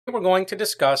We're going to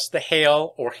discuss the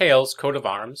Hale or Hales coat of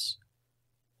arms.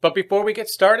 But before we get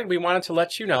started, we wanted to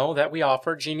let you know that we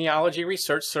offer genealogy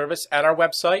research service at our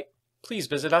website. Please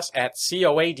visit us at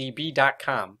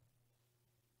coadb.com.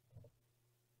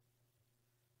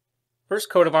 First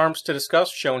coat of arms to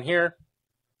discuss, shown here,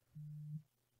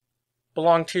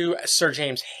 belonged to Sir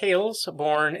James Hales,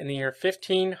 born in the year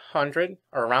 1500,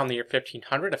 or around the year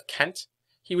 1500, of Kent.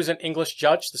 He was an English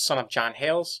judge, the son of John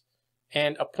Hales,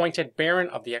 and appointed Baron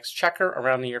of the Exchequer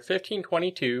around the year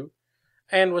 1522,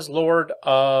 and was lord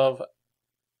of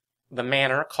the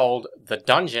manor called the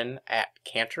Dungeon at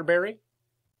Canterbury.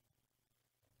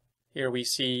 Here we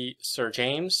see Sir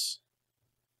James.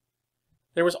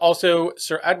 There was also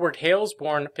Sir Edward Hales,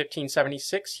 born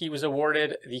 1576. He was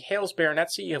awarded the Hales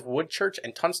Baronetcy of Woodchuch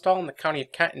and Tunstall in the county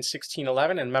of Kent in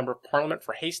 1611, and Member of Parliament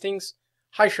for Hastings,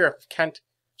 High Sheriff of Kent,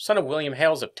 son of William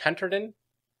Hales of Tenterden.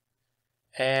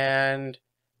 And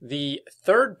the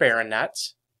third baronet,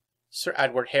 Sir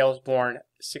Edward Hales, born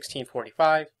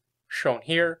 1645, shown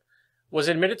here, was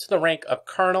admitted to the rank of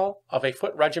colonel of a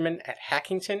foot regiment at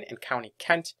Hackington in County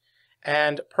Kent,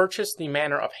 and purchased the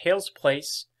manor of Hales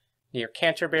Place near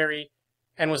Canterbury,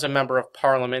 and was a member of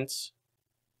Parliament.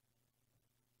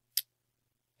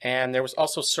 And there was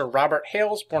also Sir Robert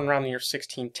Hales, born around the year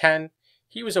 1610.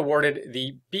 He was awarded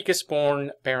the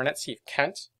Beakesbourne Baronetcy of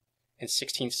Kent in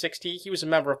 1660. He was a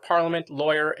member of Parliament,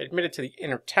 lawyer, admitted to the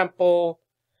Inner Temple,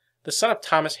 the son of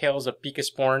Thomas Hales of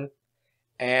Beaksbourne,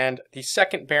 and the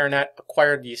second baronet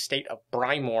acquired the estate of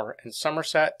Brymore in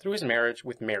Somerset through his marriage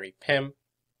with Mary Pym.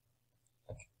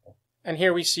 And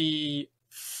here we see,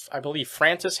 I believe,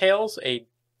 Frances Hales, a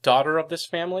daughter of this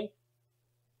family.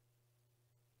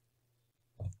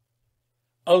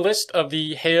 A list of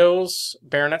the Hales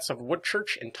baronets of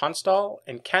Woodchuch and Tunstall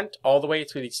in Kent, all the way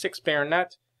to the 6th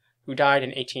baronet, who died in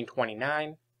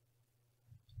 1829.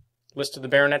 List of the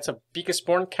baronets of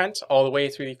Beakesbourne, Kent, all the way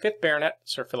through the 5th baronet,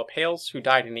 Sir Philip Hales, who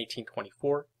died in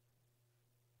 1824.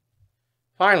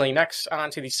 Finally, next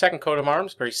on to the second coat of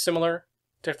arms, very similar,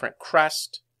 different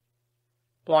crest,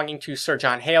 belonging to Sir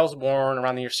John Hales, born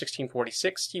around the year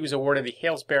 1646. He was awarded the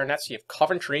Hales Baronetcy of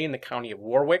Coventry in the county of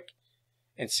Warwick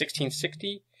in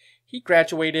 1660. He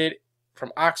graduated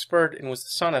from Oxford and was the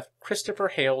son of Christopher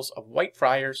Hales of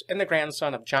Whitefriars and the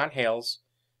grandson of John Hales.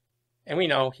 And we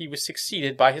know he was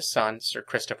succeeded by his son, Sir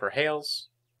Christopher Hales.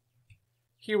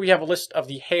 Here we have a list of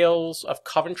the Hales of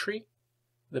Coventry,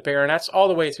 the baronets, all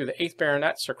the way through the 8th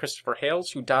baronet, Sir Christopher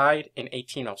Hales, who died in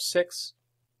 1806.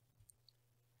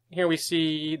 Here we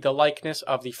see the likeness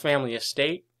of the family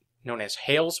estate, known as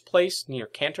Hales Place, near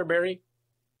Canterbury.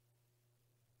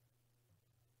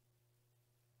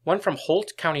 One from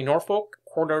Holt, County Norfolk,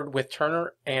 quartered with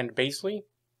Turner and Bazley.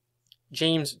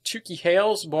 James Tukey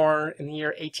Hales, born in the year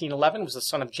 1811, was the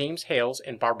son of James Hales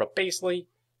and Barbara Bazley.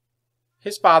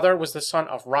 His father was the son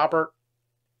of Robert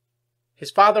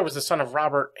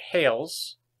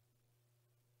Hales,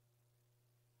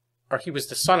 or he was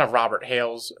the son of Robert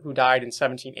Hales, who died in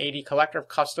 1780, collector of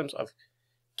customs of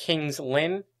King's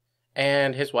Lynn,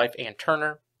 and his wife Ann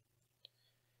Turner.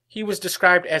 He was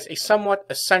described as a somewhat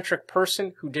eccentric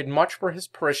person who did much for his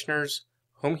parishioners,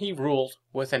 whom he ruled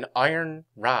with an iron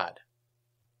rod.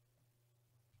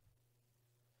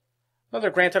 Another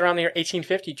granted around the year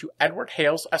 1850 to Edward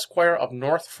Hales, Esquire of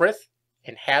North Frith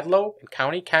in Hadlow in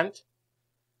County Kent,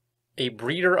 a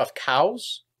breeder of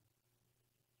cows.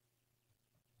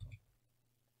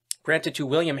 Granted to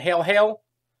William Hale,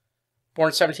 born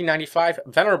 1795,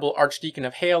 Venerable Archdeacon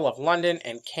of Hale of London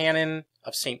and Canon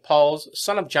of St. Paul's,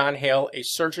 son of John Hale, a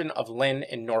surgeon of Lynn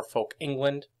in Norfolk,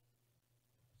 England.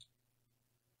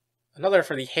 Another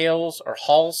for the Hales or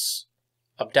Halls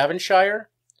of Devonshire,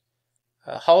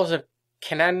 Halls of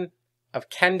Kendon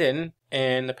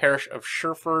in the parish of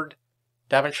Sherford,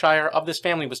 Devonshire. Of this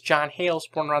family was John Hales,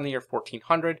 born around the year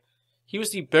 1400. He was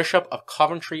the Bishop of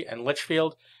Coventry and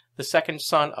Lichfield, the second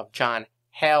son of John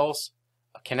Hales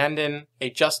of Canendon, a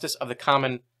Justice of the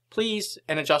Common Pleas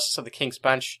and a Justice of the King's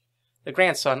Bench, the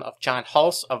grandson of John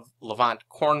Hales of Levant,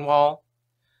 Cornwall.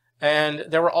 And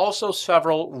there were also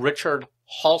several Richard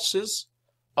Haleses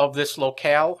of this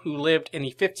locale who lived in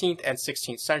the 15th and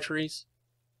 16th centuries.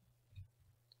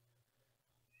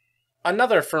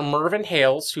 Another for Mervyn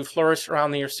Hales, who flourished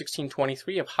around the year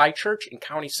 1623, of High Church in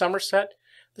County Somerset,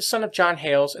 the son of John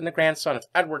Hales and the grandson of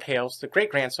Edward Hales, the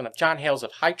great-grandson of John Hales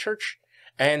of High Church,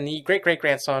 and the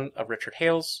great-great-grandson of Richard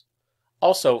Hales.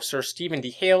 Also, Sir Stephen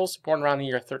D. Hales, born around the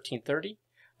year 1330,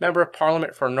 Member of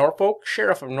Parliament for Norfolk,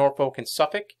 Sheriff of Norfolk and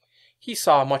Suffolk. He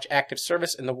saw much active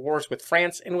service in the wars with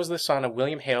France and was the son of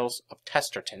William Hales of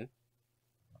Tenterden.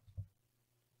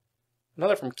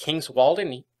 Another from King's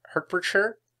Walden,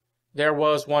 Hertfordshire, there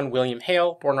was one William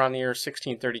Hale, born around the year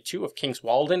 1632, of King's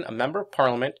Walden, a member of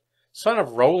Parliament, son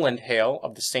of Rowland Hale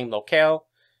of the same locale,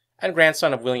 and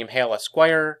grandson of William Hale,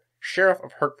 Esquire, Sheriff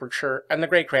of Hertfordshire, and the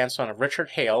great-grandson of Richard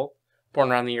Hale,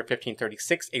 born around the year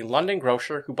 1536, a London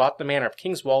grocer who bought the manor of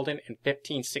King's Walden in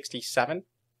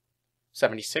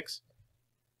 1576.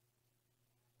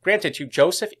 Granted to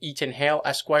Joseph Eaton Hale,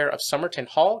 Esquire of Somerton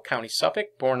Hall, County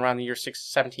Suffolk, born around the year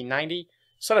 1790,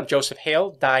 son of Joseph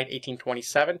Hale, died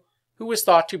 1827, who was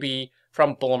thought to be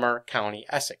from Bulmer, County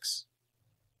Essex.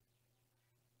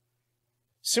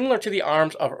 Similar to the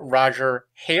arms of Roger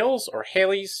Hales, or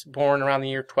Hales, born around the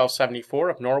year 1274,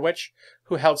 of Norwich,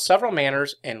 who held several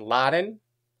manors in Loddon,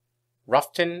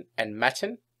 Ruffton, and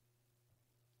Metton.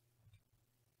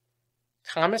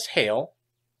 Thomas Hale.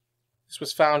 This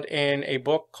was found in a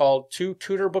book called Two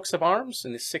Tudor Books of Arms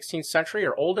in the 16th century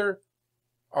or older,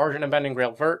 Argent and Bending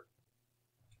Grail Vert.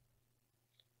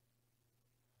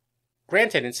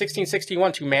 Granted in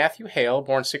 1661 to Matthew Hale,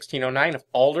 born 1609, of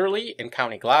Alderley in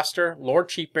County Gloucester, Lord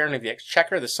Chief Baron of the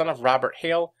Exchequer, the son of Robert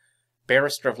Hale,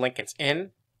 barrister of Lincoln's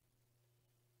Inn.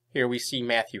 Here we see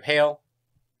Matthew Hale.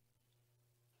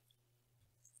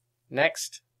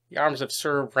 Next, the arms of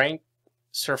Sir Frank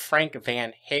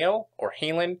Van Hale, or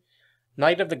Halen,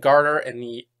 Knight of the Garter in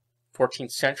the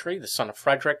 14th century, the son of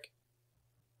Frederick.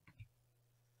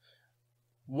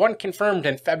 One confirmed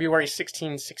in February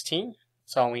 1616.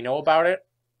 That's all we know about it.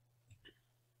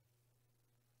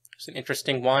 It's an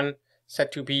interesting one,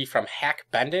 said to be from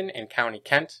Hackington in County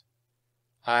Kent.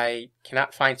 I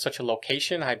cannot find such a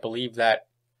location. I believe that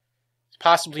it's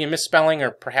possibly a misspelling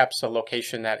or perhaps a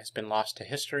location that has been lost to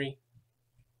history.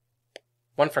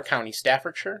 One for County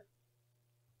Staffordshire.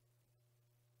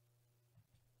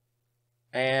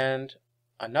 And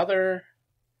another,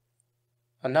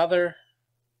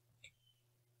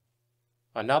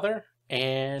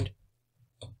 and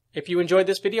if you enjoyed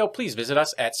this video, please visit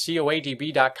us at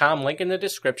coadb.com, link in the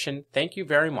description. Thank you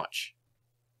very much.